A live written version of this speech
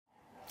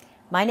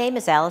My name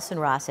is Allison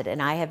Rossett,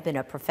 and I have been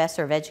a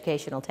professor of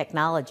educational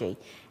technology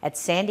at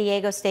San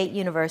Diego State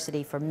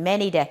University for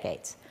many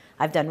decades.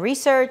 I've done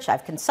research,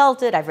 I've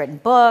consulted, I've written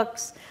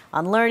books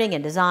on learning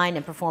and design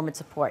and performance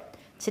support.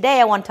 Today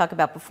I want to talk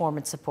about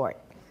performance support.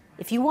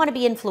 If you want to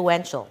be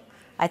influential,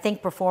 I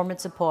think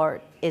performance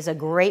support is a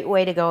great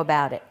way to go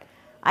about it.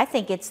 I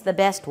think it's the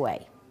best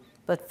way.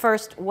 But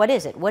first, what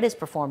is it? What is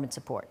performance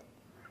support?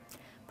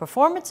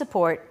 Performance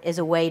support is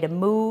a way to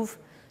move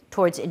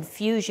towards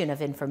infusion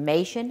of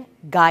information,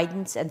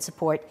 guidance, and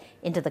support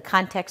into the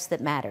context that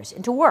matters,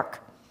 into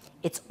work.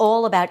 It's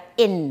all about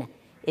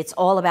it's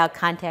all about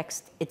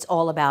context, it's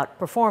all about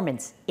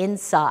performance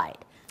inside.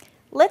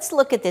 Let's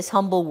look at this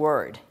humble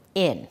word,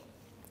 in.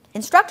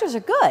 Instructors are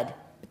good,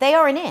 but they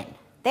aren't in,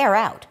 they are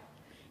out.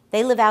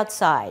 They live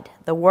outside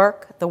the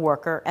work, the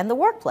worker, and the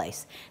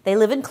workplace. They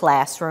live in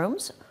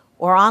classrooms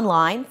or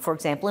online, for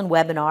example, in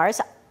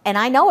webinars, and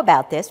I know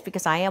about this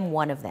because I am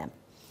one of them.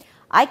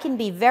 I can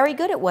be very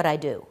good at what I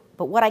do,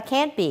 but what I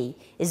can't be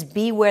is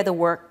where the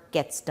work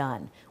gets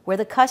done, where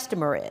the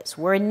customer is,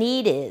 where a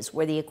need is,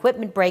 where the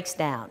equipment breaks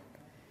down.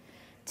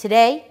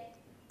 Today,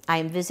 I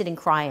am visiting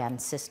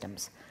Cryon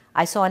Systems.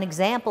 I saw an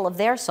example of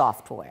their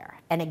software,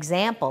 an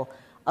example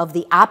of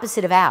the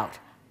opposite of out.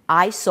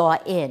 I saw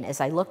in as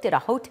I looked at a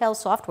hotel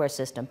software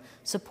system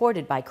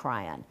supported by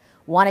Cryon.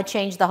 Want to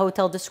change the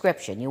hotel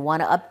description, you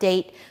want to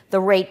update the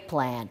rate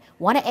plan,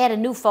 want to add a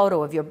new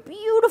photo of your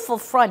beautiful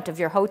front of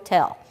your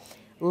hotel.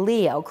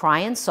 Leo,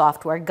 Cryon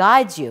software,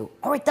 guides you,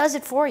 or it does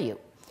it for you.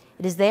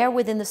 It is there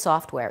within the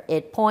software.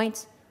 It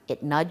points,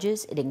 it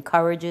nudges, it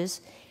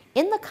encourages,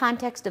 in the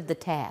context of the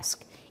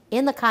task,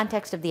 in the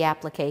context of the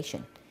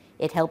application.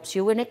 It helps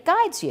you and it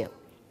guides you.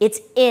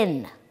 It's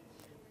in.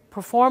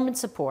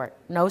 Performance support,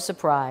 no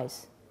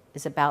surprise,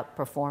 is about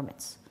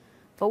performance.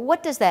 But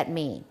what does that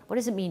mean? What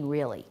does it mean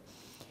really?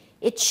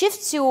 It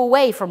shifts you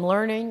away from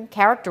learning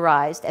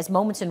characterized as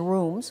moments in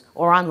rooms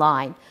or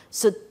online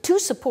to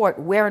support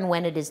where and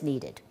when it is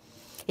needed.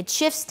 It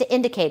shifts to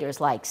indicators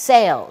like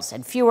sales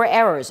and fewer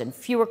errors and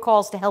fewer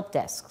calls to help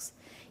desks.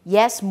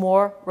 Yes,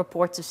 more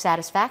reports of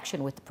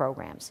satisfaction with the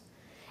programs.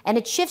 And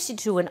it shifts you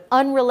to an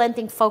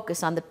unrelenting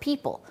focus on the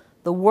people,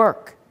 the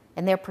work,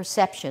 and their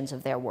perceptions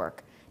of their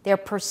work. Their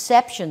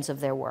perceptions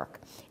of their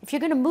work. If you're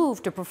going to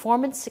move to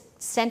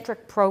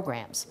performance-centric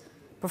programs,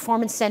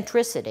 performance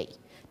centricity,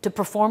 to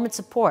performance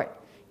support,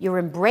 you're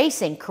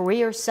embracing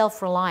career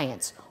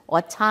self-reliance,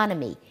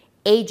 autonomy,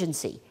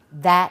 agency.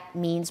 That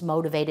means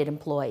motivated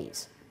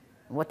employees.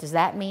 And what does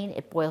that mean?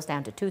 It boils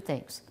down to two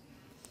things.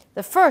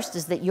 The first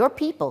is that your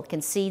people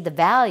can see the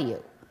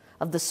value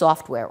of the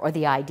software or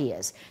the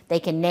ideas.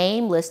 They can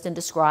name, list, and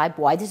describe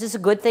why this is a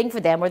good thing for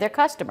them or their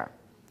customer.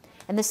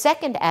 And the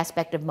second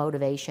aspect of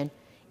motivation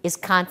is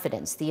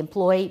confidence. The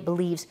employee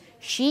believes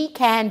she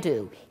can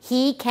do,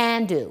 he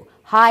can do,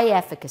 high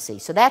efficacy.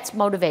 So that's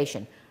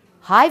motivation.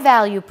 High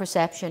value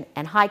perception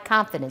and high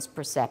confidence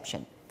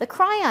perception. The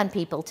Cryon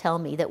people tell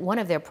me that one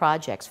of their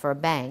projects for a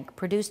bank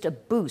produced a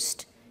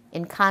boost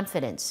in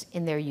confidence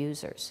in their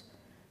users.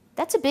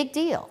 That's a big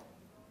deal.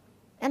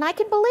 And I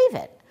can believe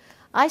it.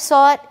 I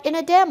saw it in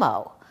a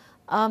demo.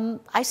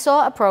 I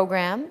saw a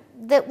program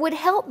that would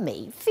help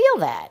me feel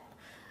that.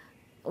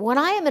 When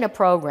I am in a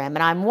program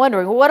and I'm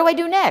wondering, well, what do I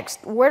do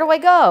next? Where do I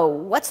go?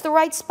 What's the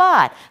right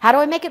spot? How do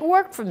I make it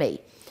work for me?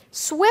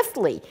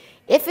 Swiftly.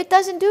 If it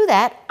doesn't do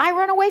that, I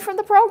run away from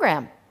the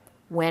program.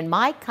 When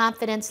my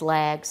confidence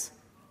lags,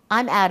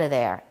 I'm out of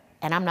there,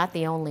 and I'm not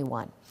the only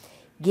one.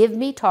 Give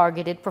me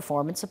targeted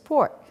performance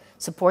support,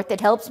 support that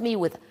helps me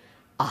with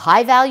a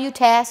high-value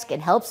task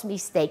and helps me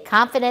stay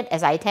confident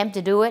as I attempt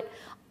to do it.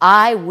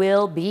 I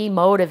will be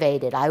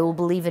motivated. I will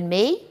believe in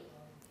me,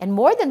 and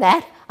more than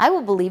that, I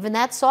will believe in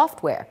that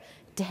software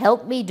to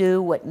help me do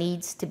what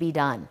needs to be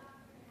done.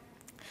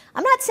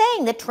 I'm not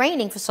saying that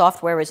training for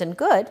software isn't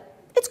good.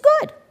 It's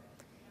good.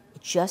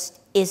 It just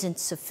isn't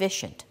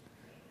sufficient.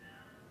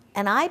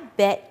 And I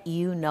bet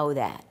you know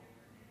that,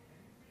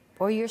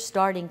 or you're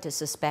starting to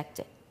suspect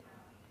it.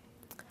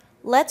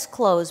 Let's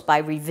close by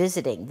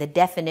revisiting the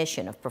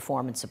definition of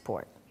performance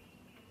support.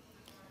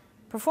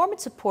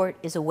 Performance support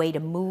is a way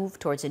to move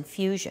towards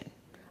infusion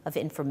of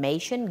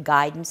information,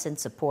 guidance, and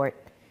support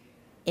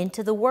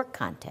into the work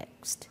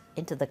context,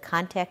 into the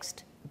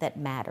context that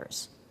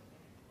matters.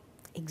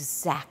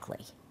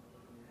 Exactly.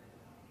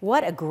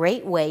 What a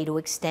great way to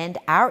extend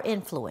our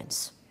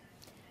influence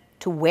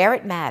to where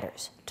it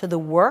matters, to the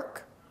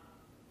work,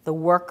 the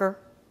worker,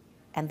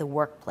 and the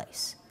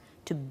workplace,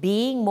 to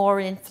being more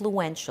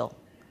influential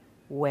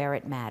where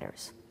it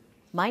matters.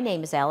 My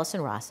name is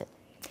Allison Rossett.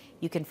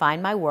 You can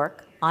find my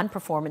work on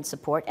performance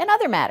support and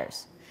other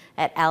matters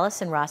at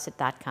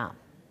AllisonRossett.com.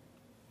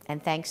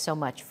 And thanks so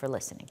much for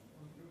listening.